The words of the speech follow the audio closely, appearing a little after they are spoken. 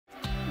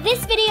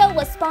This video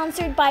was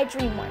sponsored by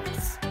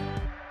DreamWorks.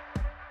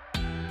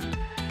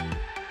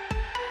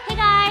 Hey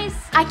guys!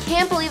 I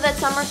can't believe that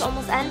summer's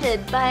almost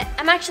ended, but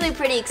I'm actually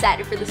pretty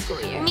excited for the school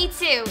year. Me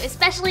too,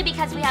 especially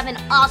because we have an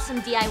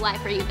awesome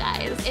DIY for you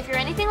guys. If you're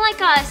anything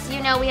like us,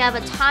 you know we have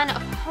a ton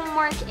of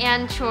homework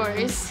and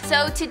chores.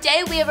 So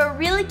today we have a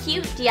really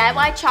cute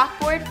DIY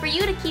chalkboard for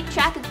you to keep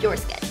track of your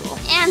schedule.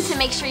 And to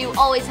make sure you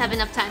always have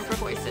enough time for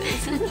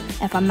horses.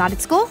 If I'm not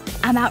at school,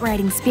 I'm out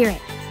riding Spirit.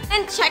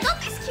 And check out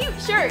these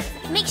cute shirts.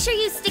 Make sure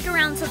you stick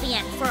around till the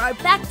end for our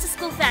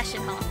back-to-school fashion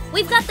haul.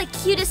 We've got the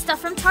cutest stuff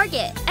from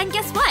Target. And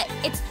guess what?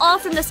 It's all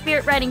from the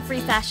Spirit Riding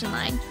Free fashion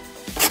line.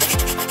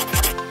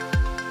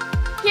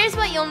 Here's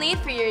what you'll need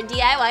for your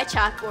DIY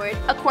chalkboard.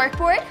 A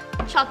corkboard,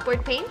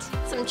 chalkboard paint,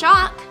 some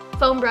chalk,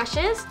 foam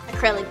brushes,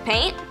 acrylic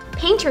paint,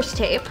 painter's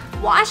tape,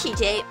 washi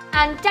tape,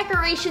 and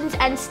decorations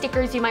and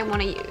stickers you might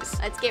want to use.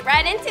 Let's get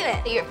right into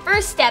it. Your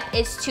first step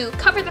is to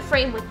cover the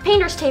frame with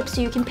painter's tape so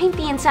you can paint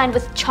the inside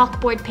with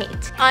chalkboard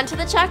paint. Onto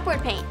the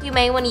chalkboard paint. You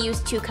may want to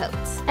use 2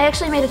 coats. I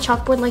actually made a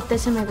chalkboard like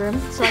this in my room,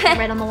 so I can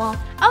write on the wall.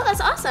 Oh, that's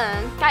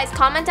awesome. Guys,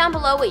 comment down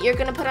below what you're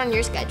gonna put on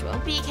your schedule.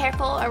 Be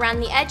careful around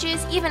the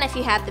edges, even if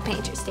you have the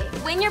painter's tape.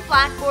 When your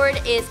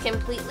blackboard is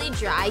completely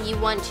dry, you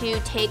want to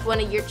take one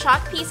of your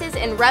chalk pieces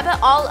and rub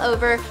it all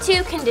over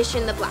to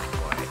condition the blackboard.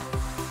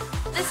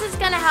 This is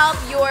gonna help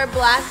your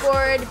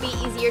blackboard be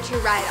easier to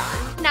write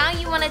on. Now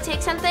you wanna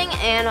take something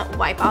and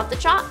wipe off the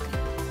chalk.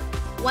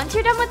 Once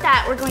you're done with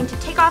that, we're going to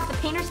take off the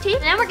painter's tape,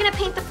 and then we're gonna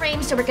paint the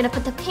frame, so we're gonna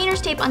put the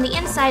painter's tape on the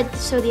inside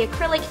so the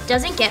acrylic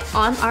doesn't get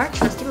on our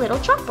trusty little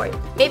chalkboard.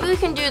 Maybe we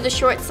can do the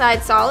short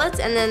side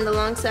solids and then the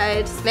long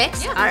side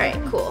mixed? Yeah. All right,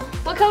 cool.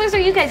 What colors are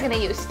you guys gonna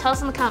use? Tell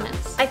us in the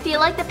comments. I feel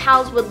like the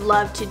pals would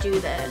love to do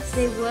this.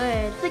 They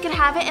would. They could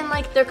have it in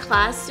like their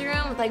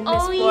classroom with like Miss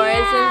Oh, Flores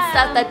yeah. and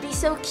stuff. That'd be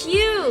so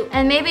cute.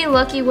 And maybe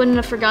Lucky wouldn't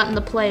have forgotten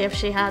the play if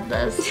she had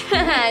this.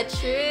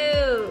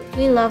 True.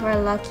 We love our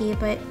Lucky,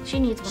 but she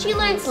needs one. She of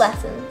learns these.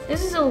 lessons.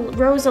 This is a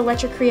Rosa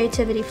let your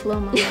creativity flow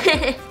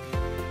moment.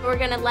 We're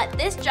gonna let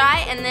this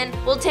dry and then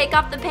we'll take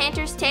off the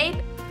painter's tape.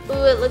 Ooh,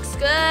 it looks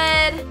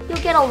good.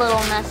 You'll get a little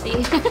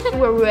messy.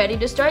 We're ready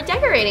to start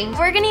decorating.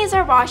 We're gonna use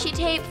our washi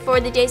tape for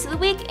the days of the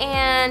week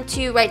and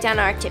to write down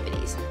our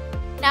activities.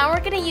 Now we're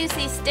gonna use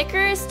these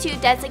stickers to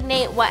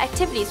designate what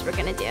activities we're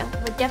gonna do.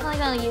 We're definitely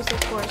gonna use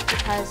this course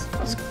because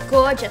it's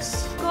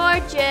gorgeous.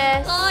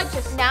 Gorgeous.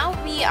 Gorgeous. Now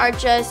we are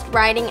just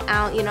writing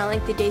out, you know,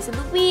 like the days of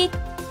the week.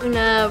 I'm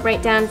gonna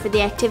write down for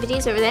the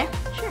activities over there.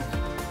 Sure.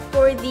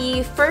 For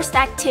the first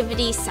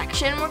activity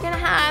section we're gonna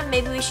have,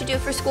 maybe we should do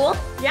it for school.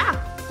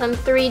 Yeah. Some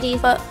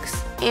 3D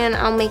books, and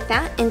I'll make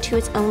that into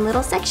its own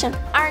little section.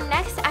 Our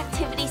next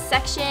activity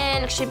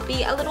section should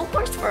be a little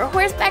horse for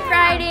horseback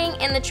riding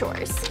and the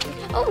chores.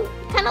 Oh,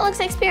 kind of looks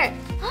like Spirit.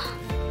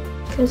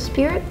 Because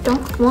Spirit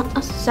don't want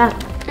a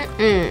saddle.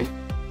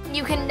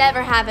 You can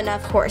never have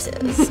enough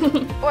horses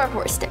or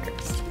horse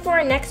stickers. For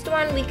our next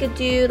one, we could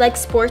do like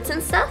sports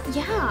and stuff.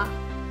 Yeah.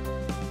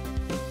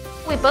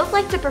 We both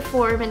like to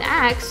perform and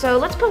act, so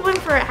let's put one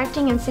for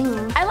acting and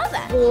singing. I love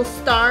that. Little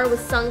star with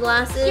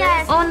sunglasses.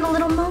 Yes. Oh, and the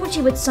little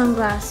emoji with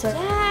sunglasses.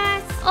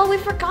 Yes. Oh, we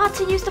forgot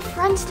to use the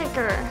friend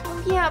sticker.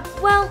 Yeah,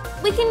 well,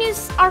 we can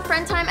use our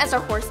friend time as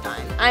our horse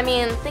time. I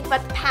mean, think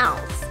about the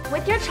pals.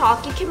 With your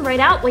chalk, you can write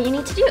out what you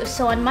need to do.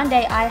 So on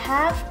Monday, I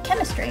have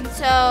chemistry.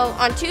 So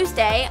on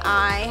Tuesday,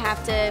 I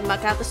have to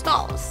muck out the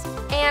stalls.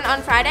 And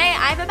on Friday,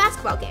 I have a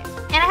basketball game.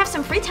 And I have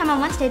some free time on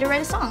Wednesday to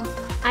write a song.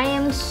 I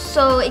am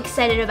so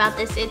excited about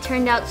this. It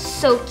turned out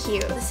so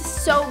cute. This is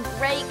so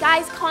great.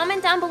 Guys,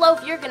 comment down below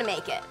if you're gonna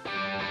make it.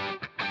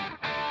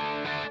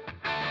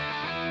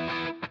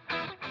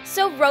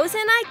 So Rosa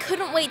and I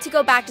couldn't wait to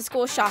go back to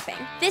school shopping.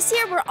 This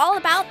year we're all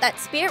about that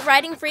Spirit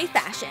Riding Free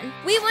fashion.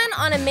 We went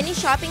on a mini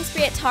shopping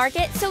spree at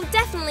Target, so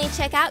definitely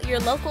check out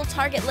your local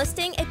Target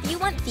listing if you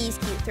want these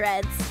cute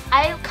threads.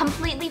 I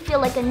completely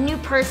feel like a new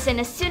person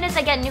as soon as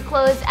I get new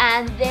clothes,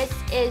 and this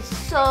is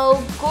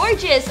so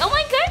gorgeous. Oh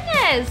my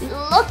goodness!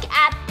 Look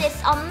at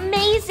this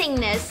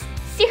amazingness.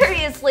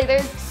 Seriously,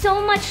 there's so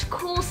much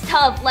cool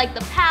stuff like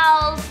the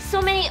pals,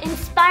 so many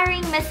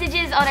inspiring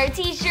messages on our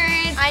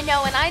t-shirts. I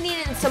know, and I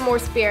needed some more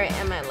Spirit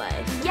in my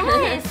life.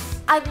 Yes!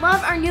 I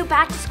love our new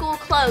back to school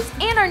clothes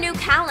and our new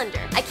calendar.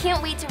 I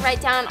can't wait to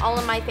write down all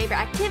of my favorite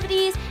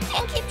activities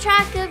and keep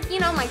track of, you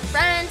know, my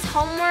friends,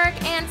 homework,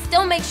 and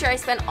still make sure I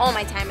spend all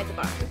my time at the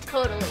barn.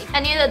 Totally.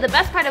 And you know, the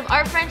best part of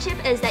our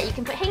friendship is that you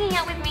can put hanging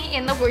out with me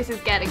in the horses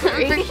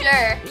category. For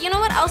sure. You know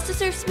what else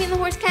deserves to be in the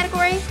horse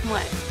category?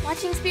 What?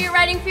 Watching Spirit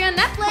Riding Free on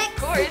Netflix.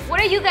 Of course. What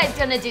are you guys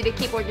gonna do to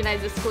keep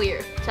organized this school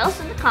year? Tell us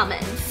in the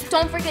comments.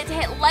 Don't forget to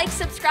hit like,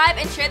 subscribe,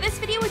 and share this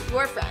video with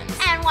your friends.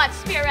 And watch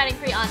Spirit Riding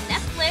Free on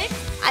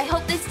Netflix. I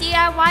hope this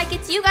DIY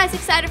gets you guys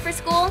excited for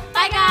school.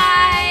 Bye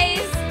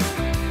guys!